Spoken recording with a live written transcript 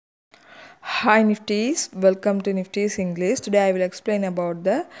Hi Nifties, welcome to Nifty's English. Today I will explain about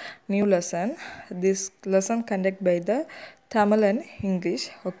the new lesson. This lesson conducted by the Tamil and English.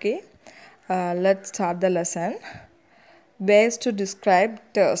 Okay, let's start the lesson. Ways to describe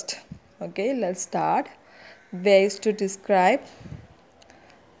thirst. Okay, let's start. Ways to describe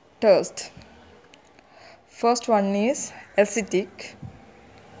thirst. First one is acidic.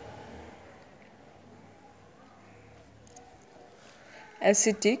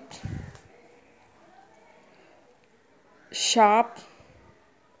 Acidic. Sharp,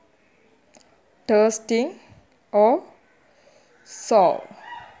 thirsting or sour.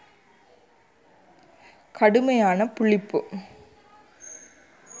 கடுமையான புளிப்பு.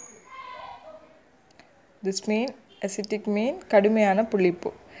 This mean acidic mean கடுமையான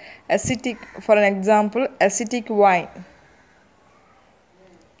புளிப்பு. Acidic, for an example, acidic wine.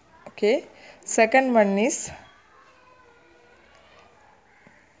 Okay. Second one is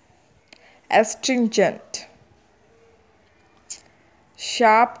astringent.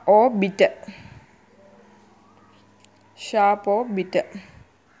 Sharp or bitter. Sharp or bitter.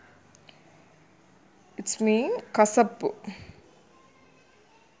 It's mean kasappu.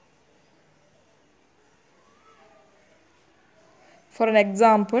 For an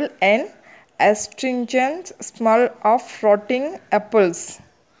example, an astringent smell of rotting apples.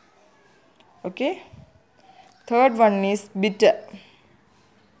 Okay. Third one is bitter.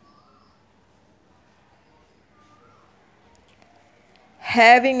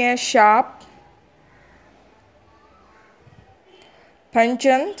 Having a sharp,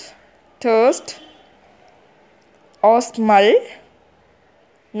 pungent taste or smell,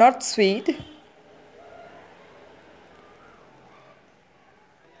 not sweet.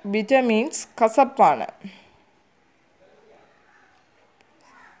 Bitter means kasapana.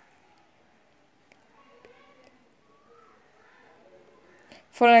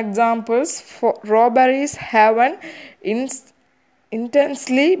 For examples, strawberries have an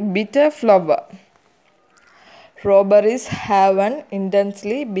intensely bitter flavor. Strawberries have an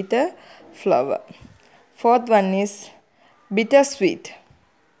intensely bitter flavor. Fourth one is bittersweet.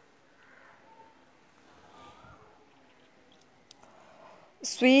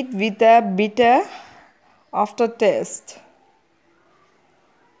 Sweet with a bitter aftertaste.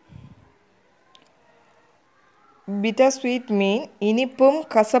 Bittersweet mean இனிப்பும்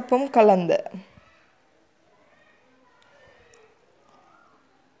கசப்பும் கலந்த.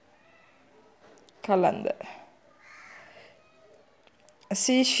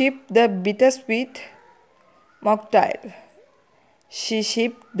 She shipped the bittersweet mocktail. She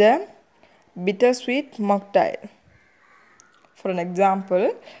shipped the bittersweet mocktail. For an example,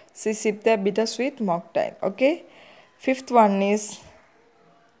 she shipped the bittersweet mocktail. Okay. Fifth one is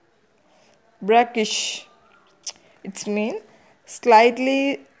brackish. It's mean slightly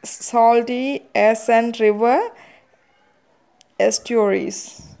salty as and river estuaries.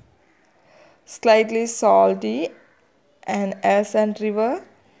 Slightly salty and as and river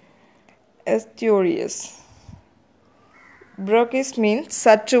estuaries. Brackish means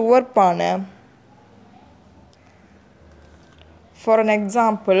சற்று உவர்ப்பான. For an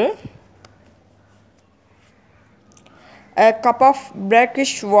example, a cup of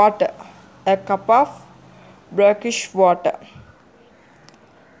brackish water. A cup of brackish water.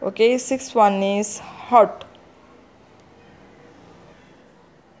 Okay, sixth one is hot.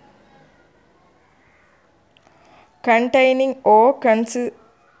 Containing or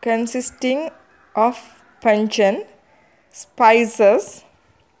consisting of pungent spices.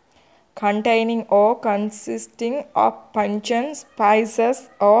 Containing or consisting of pungent spices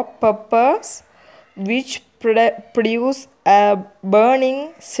or peppers which produce a burning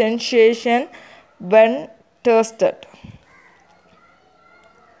sensation when tasted.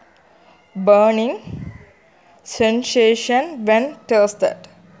 Burning sensation when tasted.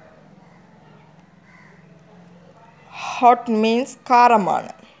 Hot means காரமான.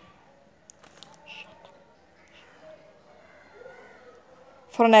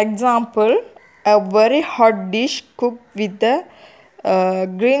 For an example, a very hot dish cooked with the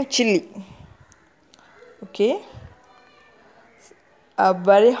green chili. Okay. A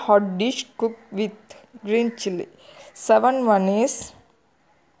very hot dish cooked with green chili. Seventh one is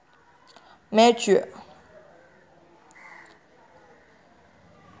mature.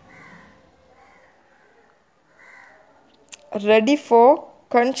 Ready for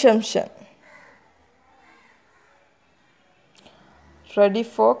consumption. Ready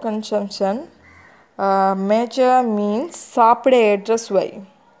for consumption. Mature means சாப்பிட ஏற்ற சுவை.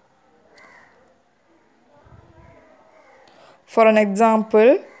 For an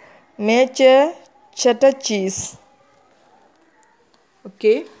example, mature cheddar cheese.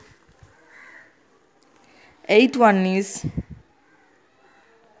 Okay. Eighth one is,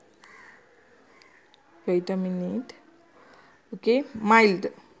 wait a minute, okay, mild.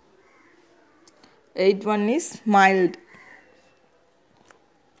 Eighth one is mild.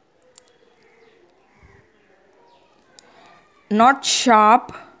 Not sharp,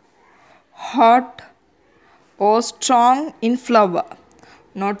 hot or strong in flavor.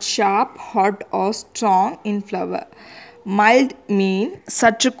 Not sharp, hot or strong in flavor. Mild mean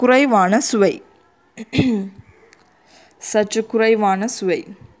சற்று குறைவான சுவை. சற்று குறைவான சுவை.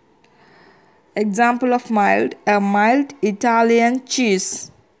 Example of mild, a mild Italian cheese.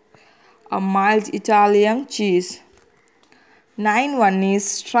 A mild Italian cheese. 9-1 is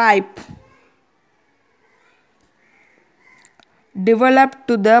stripe. Develop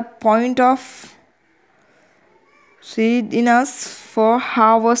to the point of readiness for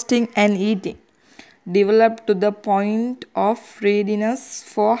harvesting and eating. Develop to the point of readiness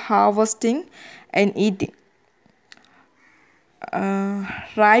for harvesting and eating.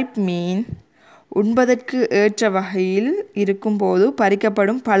 Ripe mean உண்பதற்கு ஏற்ற வகையில் இருக்கும்போது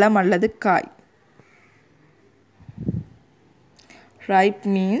பறிக்கப்படும் பழம் அல்லது காய். Ripe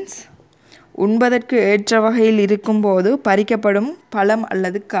means உண்பதற்கு ஏற்ற வகையில் இருக்கும்போது பறிக்கப்படும் பழம்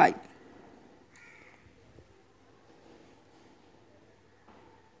அல்லது காய்.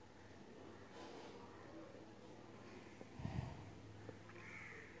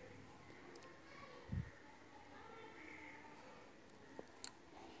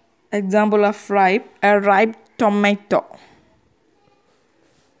 Example of ripe, a ripe tomato.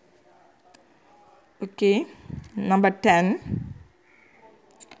 Okay, number 10.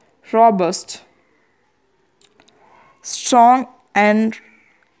 Robust. Strong and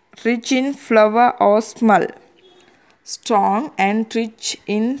rich in flavor or smell. Strong and rich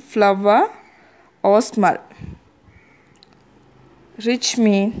in flavor or smell. Rich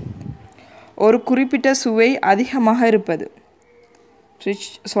mean ஒரு குறிப்பிட்ட சுவை அதிகமாக இருப்பது.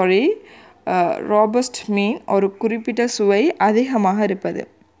 Robust mean ஒரு குறிப்பிட்ட சுவை அதிகமாக இருப்பது.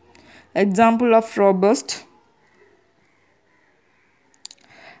 Example of robust,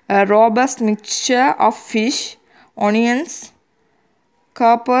 a robust mixture of fish, onions,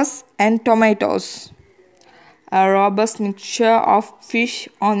 capers and tomatoes. A robust mixture of fish,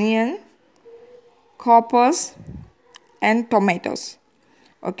 onion, capers and tomatoes.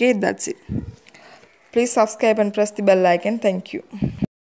 Okay, that's it. Please subscribe and press the bell icon. Thank you.